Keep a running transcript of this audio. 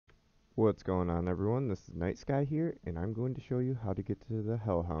What's going on, everyone? This is Night Sky here, and I'm going to show you how to get to the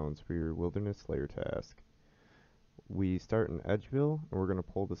Hellhounds for your Wilderness Slayer task. We start in Edgeville, and we're going to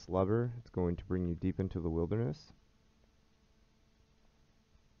pull this lever. It's going to bring you deep into the wilderness.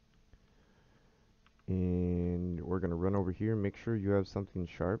 And we're going to run over here. Make sure you have something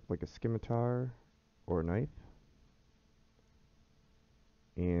sharp, like a scimitar or a knife.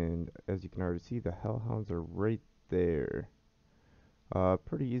 And as you can already see, the Hellhounds are right there.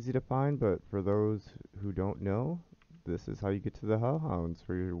 Pretty easy to find, but for those who don't know, this is how you get to the Hellhounds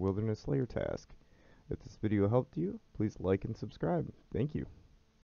for your Wilderness Slayer task. If this video helped you, please like and subscribe. Thank you.